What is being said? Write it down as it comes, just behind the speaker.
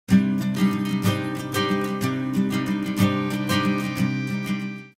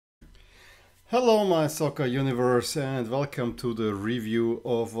Hello my soccer universe and welcome to the review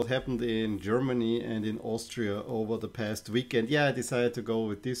of what happened in Germany and in Austria over the past weekend. Yeah, I decided to go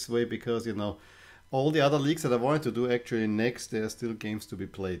with this way because all the other leagues that I wanted to do actually next, there are still games to be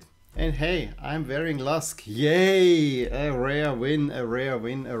played. And hey, I'm wearing Lusk. Yay! A rare win, a rare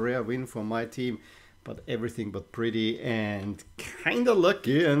win, a rare win for my team. But everything but pretty and kinda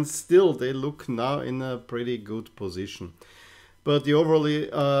lucky, and still they look now in a pretty good position. But the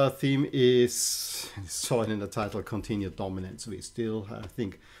overall theme is, saw it in the title, continued dominance. We still, I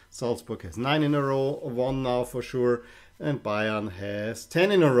think, Salzburg has 9 in a row, 1 now for sure, and Bayern has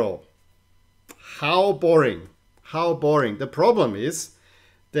 10 in a row. How boring, how boring. The problem is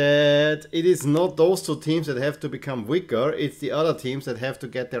that it is not those two teams that have to become weaker, it's the other teams that have to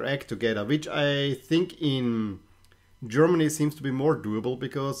get their act together, which I think in Germany seems to be more doable,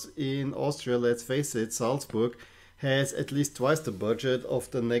 because in Austria, let's face it, Salzburg has at least twice the budget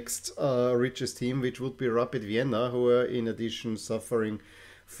of the next richest team, which would be Rapid Vienna, who are in addition suffering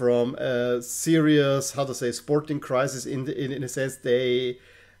from a serious, how to say, sporting crisis in a sense. They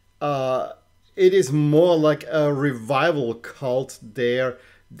it is more like a revival cult there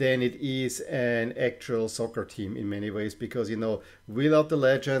than it is an actual soccer team in many ways, because without the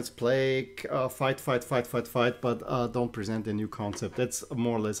legends, play fight, but don't present a new concept. That's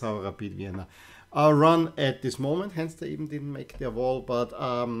more or less how Rapid Vienna run at this moment. Hence they even didn't make their wall. But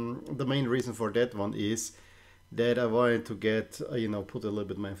the main reason for that one is that I wanted to get put a little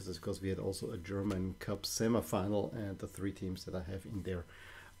bit more emphasis, because we had also a German Cup semi-final, and the 3 teams that I have in there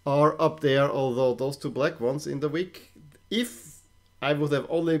are up there. Although those 2 black ones in the week, if I would have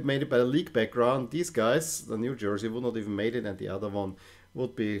only made it by the league background, these guys, the New Jersey, would not even made it, and the other one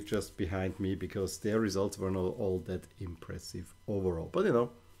would be just behind me, because their results were not all that impressive overall. But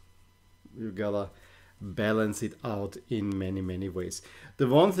you gotta balance it out in many ways. The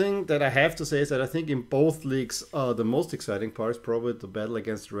one thing that I have to say is that I think in both leagues the most exciting part is probably the battle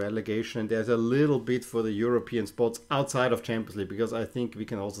against relegation. There's a little bit for the European spots outside of Champions League, because I think we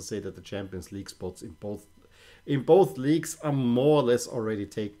can also say that the Champions League spots in both leagues are more or less already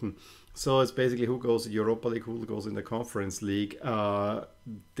taken. So it's basically who goes in Europa League, who goes in the Conference League.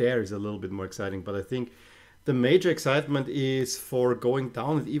 There is a little bit more exciting, but I think the major excitement is for going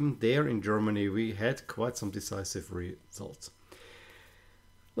down, and even there in Germany we had quite some decisive results.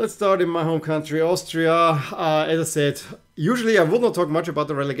 Let's start in my home country, Austria. As I said, usually I would not talk much about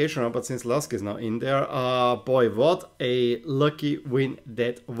the relegation round, but since Lask is now in there, boy, what a lucky win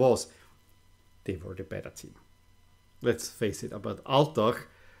that was. They were the better team. Let's face it, but Altach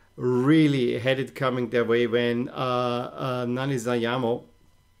really had it coming their way when Nani Zayamo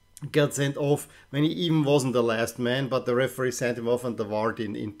got sent off, when he even wasn't the last man, but the referee sent him off and the VAR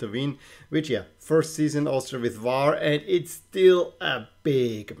didn't intervene. Which, yeah, first season Austria with VAR, and it's still a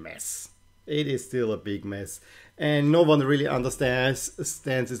big mess. It is still a big mess. And no one really understands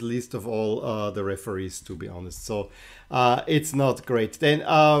this, least of all the referees, to be honest. So it's not great. Then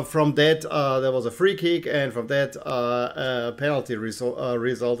from that there was a free kick, and from that a penalty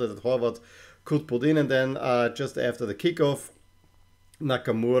resulted that Horvath could put in, and then just after the kickoff,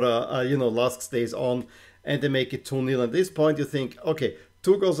 Nakamura, Lask stays on, and they make it 2-0. At this point you think, okay,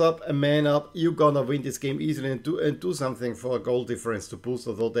 2 goals up, a man up, you're gonna win this game easily, and do something for a goal difference to boost,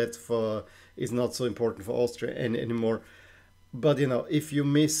 although that is not so important for Austria anymore. But if you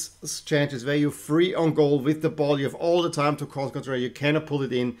miss chances where you're free on goal with the ball, you have all the time to concentrate, you cannot pull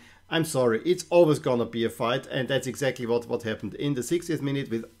it in, I'm sorry, it's always gonna be a fight. And that's exactly what happened in the 60th minute.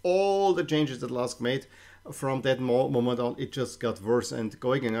 With all the changes that Lask made, from that moment on, it just got worse. And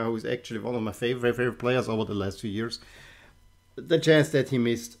Goiginger, who is actually one of my favorite players over the last few years, the chance that he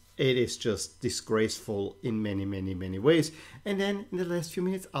missed, it is just disgraceful in many ways. And then in the last few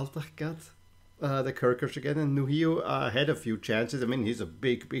minutes, Altach got the Kirkers again, and Nuhio had a few chances. I mean, he's a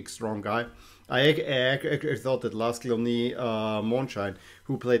big strong guy. I actually thought that Lask Leonie Monshine,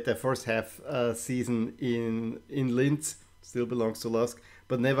 who played their first half season in Linz, still belongs to Lask,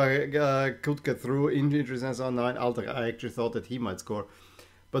 but never could get through injuries and so on. Now in Altach, I actually thought that he might score.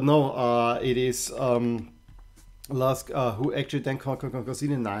 But no, it is Lask who actually then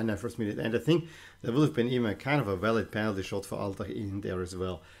conceded 9 in the first minute. And I think there would have been even kind of a valid penalty shot for Altach in there as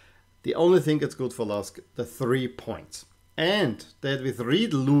well. The only thing that's good for Lask, the 3 points. And that with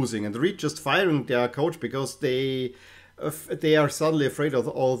Reed losing and Reed just firing their coach because they are suddenly afraid of,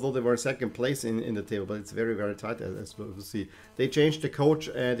 although they were in second place in the table, but it's very tight, as we'll see. They changed the coach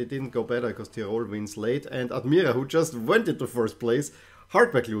and it didn't go better because Tirol wins late, and Admira, who just went into first place,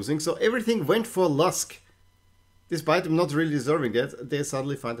 hardback losing, so everything went for Lask. despite them not really deserving that, they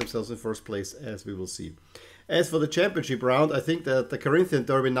suddenly find themselves in first place, as we will see. As for the championship round, I think that the Corinthian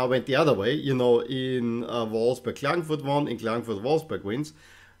derby now went the other way. You know, in Wolfsburg, Klagenfurt won. In Klagenfurt, Wolfsburg wins.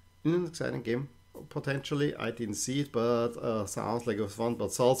 In an exciting game, potentially. I didn't see it, but sounds like it was fun.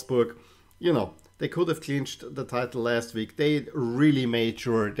 But Salzburg, you know, they could have clinched the title last week. They really made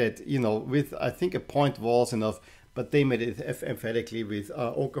sure that, you know, with, I think a point was enough, but they made it emphatically with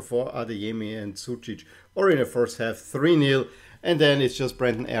Okafor, Adeyemi and Sucic, or in the first half, 3-0. And then it's just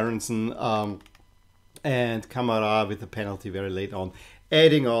Brendan Aronson and Kamara with a penalty very late on,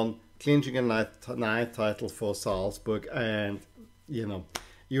 adding on, clinching a ninth title for Salzburg. And, you know,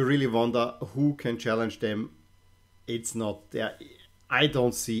 you really wonder who can challenge them. It's not there. I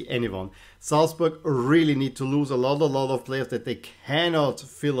don't see anyone. Salzburg really need to lose a lot of players that they cannot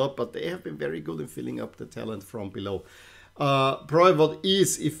fill up, but they have been very good in filling up the talent from below. Probably what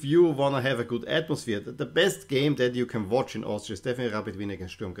is, if you want to have a good atmosphere, the best game that you can watch in Austria is definitely Rapid Wien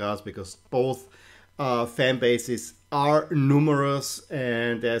against Sturm Graz, because both fan bases are numerous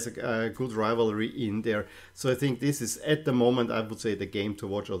and there's a good rivalry in there. So I think this is, at the moment, I would say the game to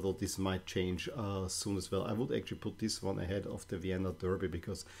watch, although this might change soon as well. I would actually put this one ahead of the Vienna Derby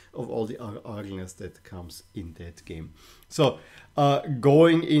because of all the ugliness that comes in that game. So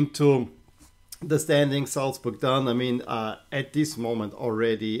going into the standings, Salzburg done. I mean, at this moment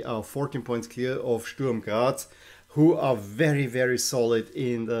already 14 points clear of Sturm Graz, who are very, very solid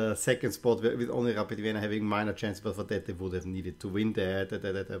in the second spot, with only Rapid Vienna having minor chance, but for that they would have needed to win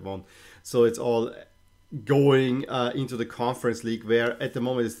that one. So it's all going into the Conference League, where at the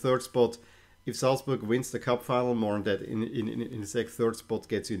moment is third spot. If Salzburg wins the cup final, more on that in the sec, third spot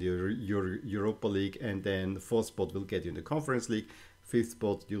gets you in the Europa League, and then the fourth spot will get you in the Conference League. Fifth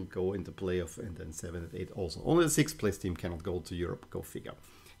spot, you'll go into playoff, and then 7 and 8 also. Only the sixth place team cannot go to Europe, go figure,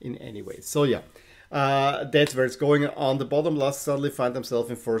 in any way. So yeah. That's where it's going. On the bottom, Lask suddenly find themselves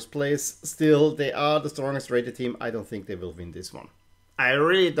in first place. Still, they are the strongest rated team. I don't think they will win this one. I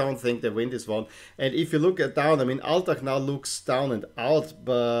really don't think they win this one. And if you look at down, I mean, Altach now looks down and out,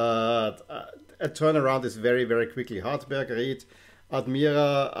 but a turnaround is very, very quickly. Hartberg, Ried,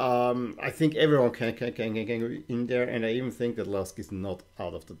 Admira, I think everyone can in there, and I even think that Lask is not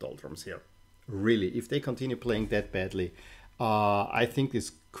out of the doldrums here. Really, if they continue playing that badly, I think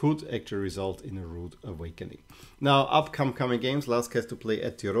this could actually result in a rude awakening. Now, upcoming games, Lask has to play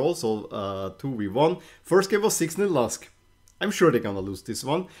at Tirol, so 2v1. First game was 6-0 Lask. I'm sure they're gonna lose this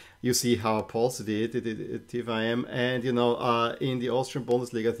one. You see how positive I am. And, you know, in the Austrian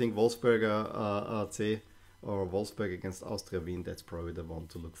Bundesliga, I think Wolfsberger AC or Wolfsburg against Austria Wien, that's probably the one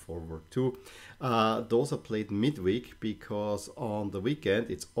to look forward to. Those are played midweek, because on the weekend,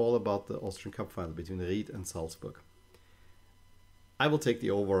 it's all about the Austrian Cup final between Ried and Salzburg. I will take the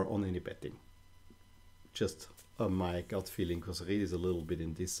over on any betting. Just my gut feeling, because Ried is a little bit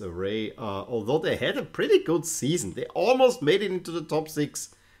in disarray. Although they had a pretty good season. They almost made it into the top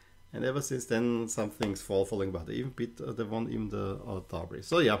 6. And ever since then, some things falling apart. They even beat the derby.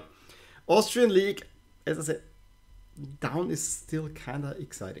 So yeah, Austrian League, as I said, down is still kind of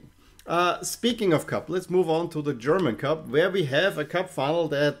exciting. Speaking of cup, let's move on to the German Cup, where we have a cup final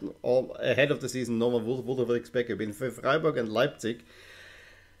that ahead of the season no one would have expected, between Freiburg and Leipzig,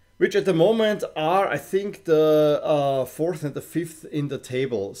 which at the moment are, I think, the 4th and the 5th in the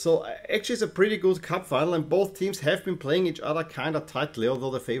table. So actually it's a pretty good cup final, and both teams have been playing each other kind of tightly,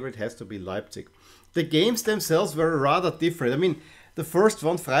 although the favorite has to be Leipzig. The games themselves were rather different. I mean, the first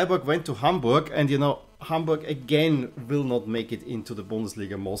one, Freiburg went to Hamburg, and you know, Hamburg again will not make it into the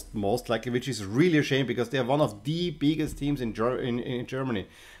Bundesliga most likely, which is really a shame, because they are one of the biggest teams in Germany.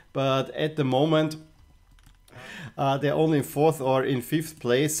 But at the moment, they're only in 4th or in 5th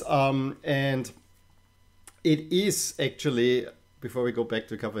place, and it is actually, before we go back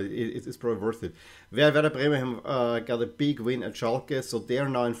to the cover, it's probably worth it. Werder Bremen got a big win at Schalke, so they are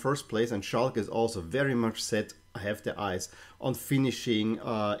now in 1st place, and Schalke is also very much set, have their eyes on finishing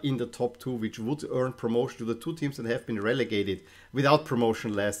in the top 2, which would earn promotion to the 2 teams that have been relegated without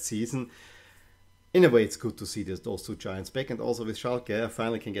promotion last season. In a way, it's good to see those 2 giants back, and also with Schalke, I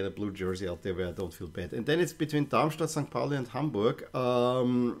finally can get a blue jersey out there where I don't feel bad. And then it's between Darmstadt, St. Pauli and Hamburg.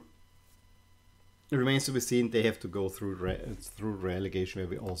 It remains to be seen. They have to go through relegation, where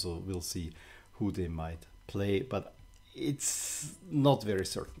we also will see who they might play, but it's not very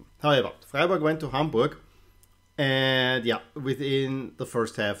certain. However, Freiburg went to Hamburg, and yeah, within the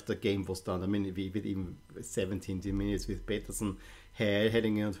first half, the game was done. I mean, within 17 minutes with Petersen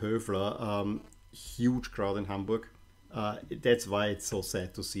heading in Höfler, huge crowd in Hamburg. That's why it's so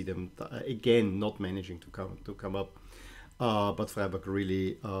sad to see them again not managing to come up. But Freiburg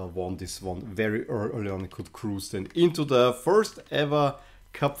really won this one very early on and could cruise then into the first ever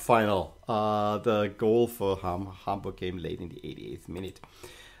cup final. The goal for Hamburg came late in the 88th minute.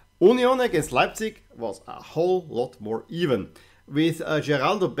 Union against Leipzig was a whole lot more even, with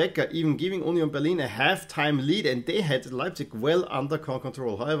Geraldo Becker even giving Union Berlin a half-time lead, and they had Leipzig well under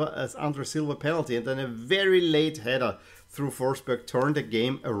control. However, as Andre Silva penalty and then a very late header through Forsberg turned the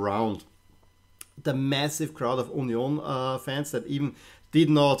game around. The massive crowd of Union fans that even did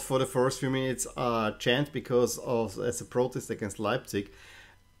not for the first few minutes chant because of as a protest against Leipzig.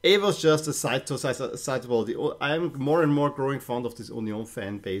 It was just a side to ball. I'm more and more growing fond of this Union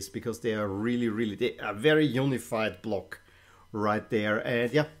fan base because they are they are a very unified block right there.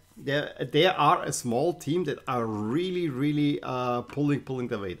 And yeah, they are a small team that are really pulling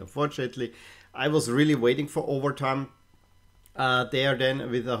the weight. Unfortunately, I was really waiting for overtime there then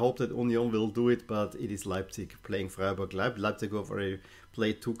with the hope that Union will do it, but it is Leipzig playing Freiburg. Leipzig have already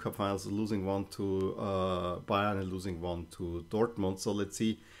played 2 cup finals, losing one to Bayern and losing one to Dortmund. So let's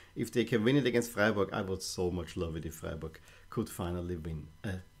see if they can win it against Freiburg. I would so much love it if Freiburg could finally win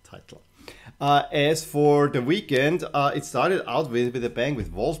a title. As for the weekend, it started out with a bang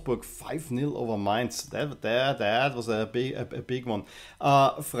with Wolfsburg 5-0 over Mainz. That was a big one.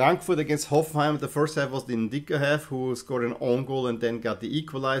 Frankfurt against Hoffenheim. The first half was the Ndicka half, who scored an own goal and then got the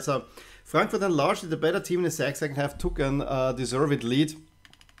equalizer. Frankfurt, and largely the better team in the second half, took an deserved lead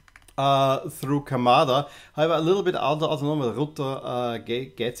through Kamada. However, a little bit out of normal, Rutter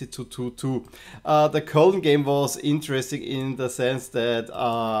gets it to 2-2. The Köln game was interesting in the sense that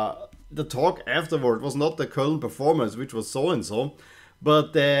the talk afterward was not the Köln performance, which was so-and-so,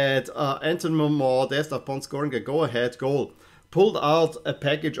 but that Anton Modest, upon scoring a go-ahead goal, pulled out a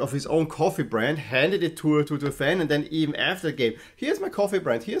package of his own coffee brand, handed it to a fan, and then even after the game, here's my coffee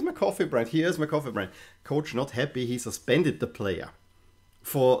brand, here's my coffee brand, here's my coffee brand. Coach not happy, he suspended the player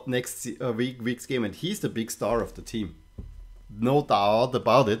for next week's game, and he's the big star of the team. No doubt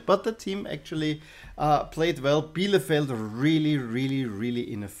about it, but the team actually played well. Bielefeld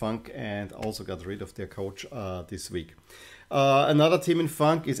really in a funk and also got rid of their coach this week. Another team in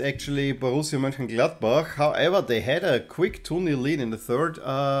funk is actually Borussia Mönchengladbach. However, they had a quick 2-0 lead in the third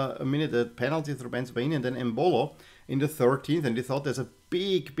minute, a penalty through Benzobaini and then Embolo in the 13th, and they thought there's a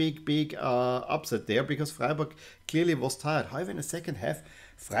big upset there because Freiburg clearly was tired. However, in the second half,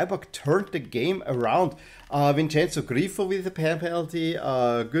 Freiburg turned the game around. Vincenzo Grifo with the penalty,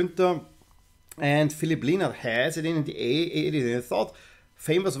 Günther and Philipp Lienert has it in the 80th. I thought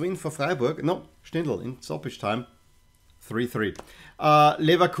famous win for Freiburg. No, Stindl in stoppage time. 3-3.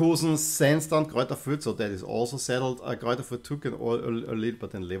 Leverkusen sends down Greuther Fürth, so that is also settled. Greuther Fürth took a lead,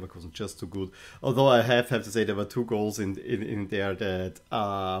 but then Leverkusen just too good. Although I have to say there were 2 goals in there that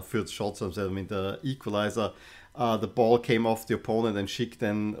Fürth shot themselves. I mean, the equalizer, the ball came off the opponent and Schick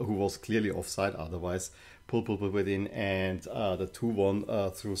then, who was clearly offside otherwise, pulled it in, and the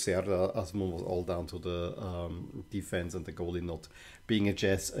 2-1 through Serdar Azmoun was all down to the defense and the goalie not being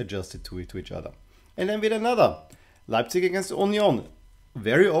adjusted to each other. And then with another Leipzig against Union.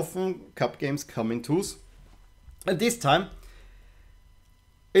 Very often cup games come in twos. And this time,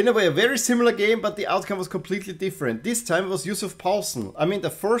 in a way, a very similar game, but the outcome was completely different. This time it was Yusuf Paulsen. I mean,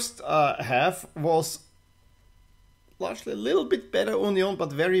 the first half was largely a little bit better Union,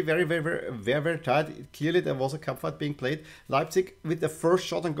 but very tight. Clearly there was a cup fight being played. Leipzig, with the first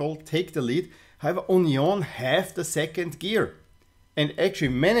shot and goal, take the lead. However, Union have the second gear and actually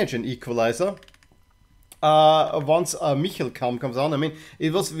manage an equalizer. Once Michel comes on, I mean,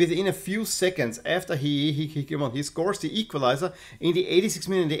 it was within a few seconds after he scores the equalizer in the 86th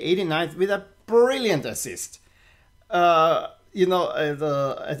minute, in the 89th, with a brilliant assist. The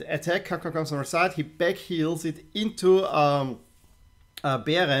attack comes on our side, he backheels it into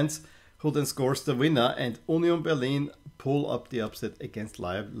Behrens, who then scores the winner, and Union Berlin pull up the upset against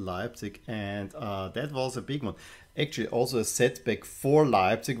Leipzig, and that was a big one. Actually also a setback for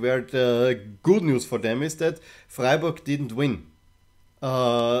Leipzig, where the good news for them is that Freiburg didn't win.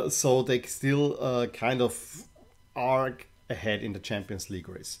 So they still kind of are ahead in the Champions League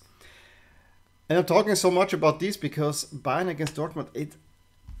race. And I'm talking so much about this because Bayern against Dortmund,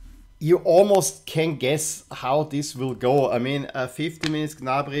 you almost can guess how this will go. I mean, 50 minutes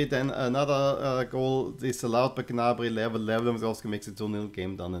Gnabry, then another goal disallowed by Gnabry, Lewandowski makes it 2-0,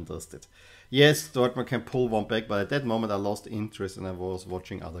 game done and dusted. Yes, Dortmund can pull one back, but at that moment I lost interest and I was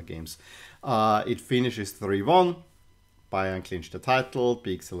watching other games. It finishes 3-1. Bayern clinched the title,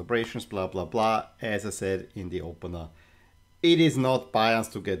 big celebrations, blah, blah, blah. As I said in the opener, it is not Bayern's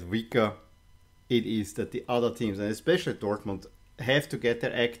to get weaker. It is that the other teams, and especially Dortmund, have to get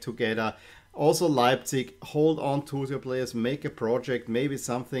their act together. Also Leipzig, hold on to your players, make a project, maybe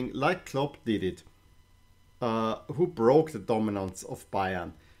something like Klopp did it, who broke the dominance of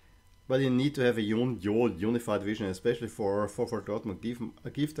Bayern. But you need to have a unified vision, especially for Dortmund.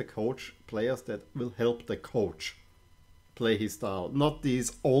 Give the coach players that will help the coach play his style, not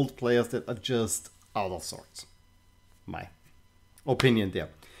these old players that are just out of sorts. My opinion there.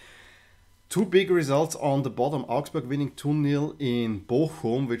 Two big results on the bottom. Augsburg winning 2-0 in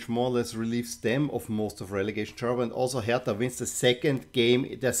Bochum, which more or less relieves them of most of relegation trouble. And also Hertha wins the second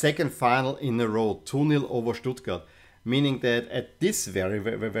game, their second final in a row, 2-0 over Stuttgart. Meaning that at this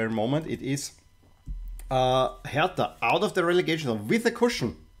very moment, it is Hertha out of the relegation zone with a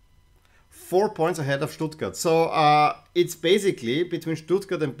cushion. 4 points ahead of Stuttgart. So it's basically between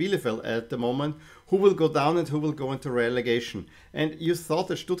Stuttgart and Bielefeld at the moment who will go down and who will go into relegation. And you thought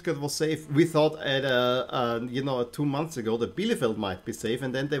that Stuttgart was safe. We thought at 2 months ago that Bielefeld might be safe,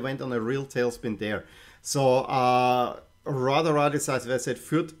 and then they went on a real tailspin there. So rather decisive. I said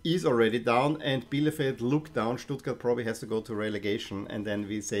Fürth is already down and Bielefeld look down. Stuttgart probably has to go to relegation, and then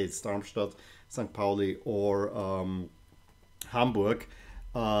we say it's Darmstadt, St. Pauli or Hamburg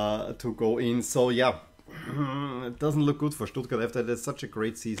to go in. So yeah, it doesn't look good for Stuttgart after they had such a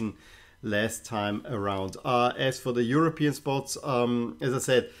great season last time around. As for the European spots, as I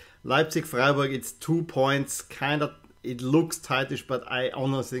said, Leipzig, Freiburg, it's 2 points. Kind of, it looks tightish, but I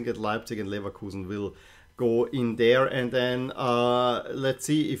honestly think that Leipzig and Leverkusen will go in there. And then let's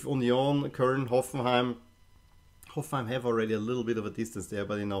see if Union, Köln, Hoffenheim have already a little bit of a distance there,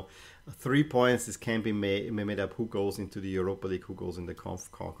 but 3 points, this can be made up. Who goes into the Europa League, who goes in the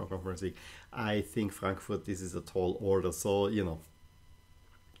Conference League. I think Frankfurt, this is a tall order, so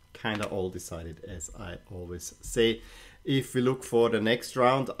kind of all decided, as I always say. If we look for the next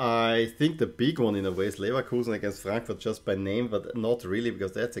round, I think the big one in a way is Leverkusen against Frankfurt, just by name, but not really,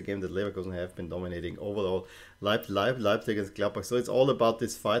 because that's a game that Leverkusen have been dominating overall. Leipzig against Gladbach. So it's all about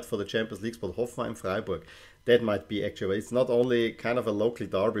this fight for the Champions League spot. Hoffenheim, Freiburg. That might be actually, it's not only kind of a local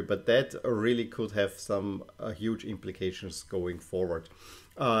derby, but that really could have some huge implications going forward.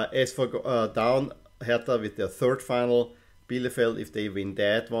 As for down, Hertha with their third final, Bielefeld, if they win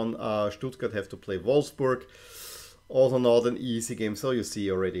that one, Stuttgart have to play Wolfsburg. Also not an easy game, so you see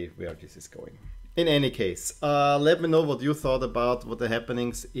already where this is going. In any case, let me know what you thought about what the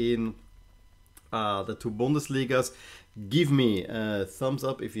happenings in the two Bundesligas. Give me a thumbs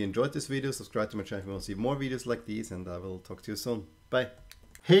up if you enjoyed this video, subscribe to my channel if you want to see more videos like these, and I will talk to you soon. Bye!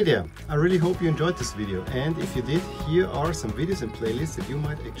 Hey there, I really hope you enjoyed this video, and if you did, here are some videos and playlists that you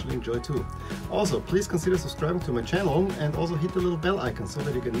might actually enjoy too. Also, please consider subscribing to my channel and also hit the little bell icon so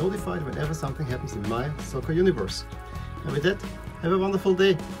that you get notified whenever something happens in my soccer universe. And with that, have a wonderful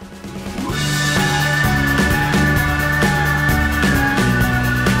day!